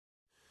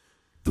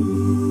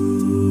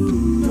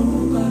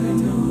Nobody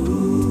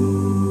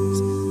knows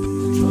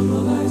the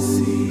trouble I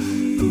see.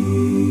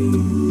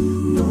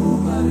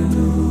 Nobody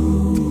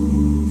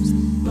knows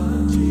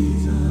but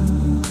Jesus.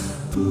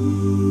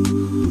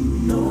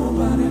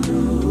 Nobody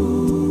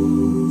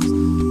knows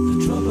the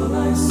trouble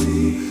I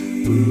see.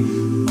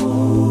 Oh,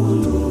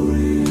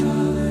 glory,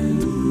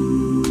 hallelujah.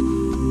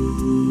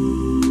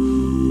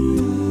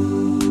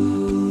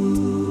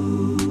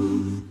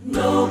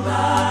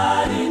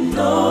 Nobody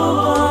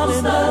knows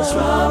the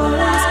trouble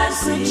I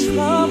see.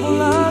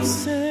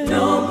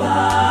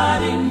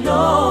 Nobody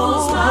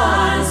knows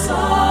my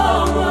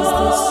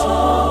sorrow.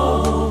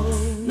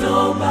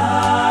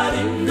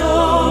 Nobody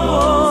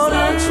knows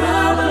the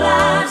trouble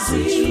I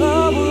see.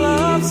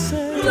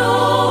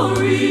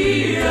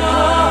 Glory,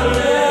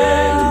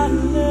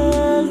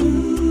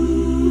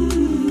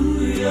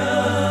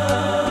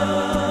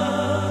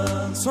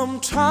 hallelujah.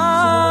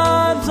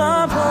 Sometimes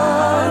I'm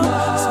hurt,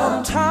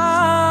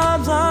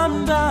 sometimes I'm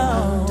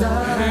down,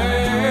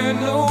 and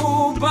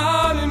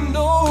nobody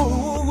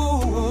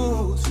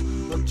knows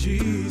but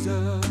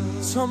Jesus.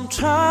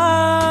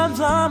 Sometimes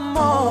I'm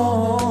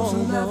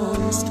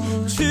almost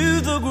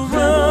to the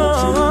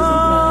ground.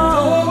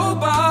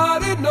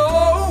 Nobody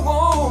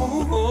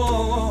knows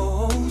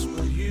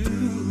but you,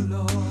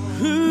 Lord.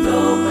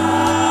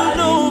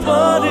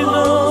 Nobody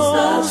knows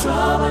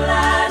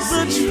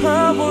the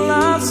trouble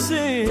I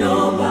see.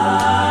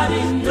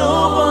 Nobody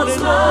knows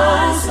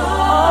my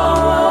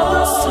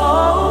sorrow.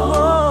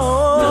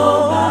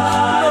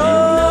 Nobody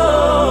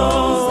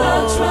knows the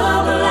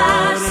trouble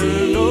I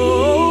see.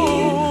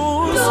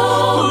 Glory,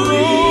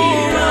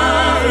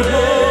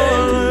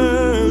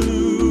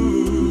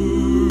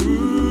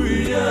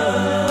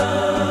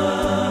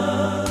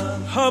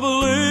 hallelujah. I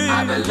believe.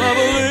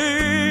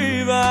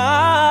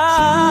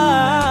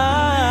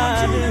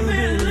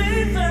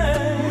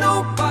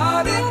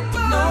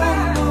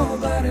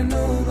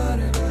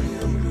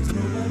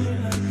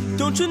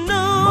 Don't you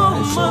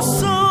know my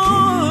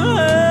soul,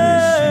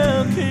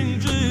 King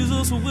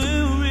Jesus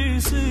will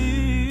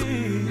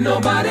receive?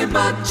 Nobody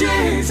but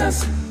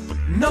Jesus.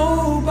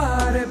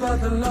 Nobody but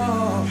the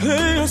Lord.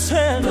 Hey, I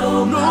said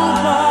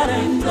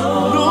nobody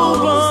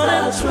knows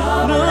the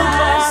trouble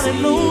I see.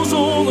 Nobody knows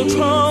all the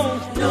trouble.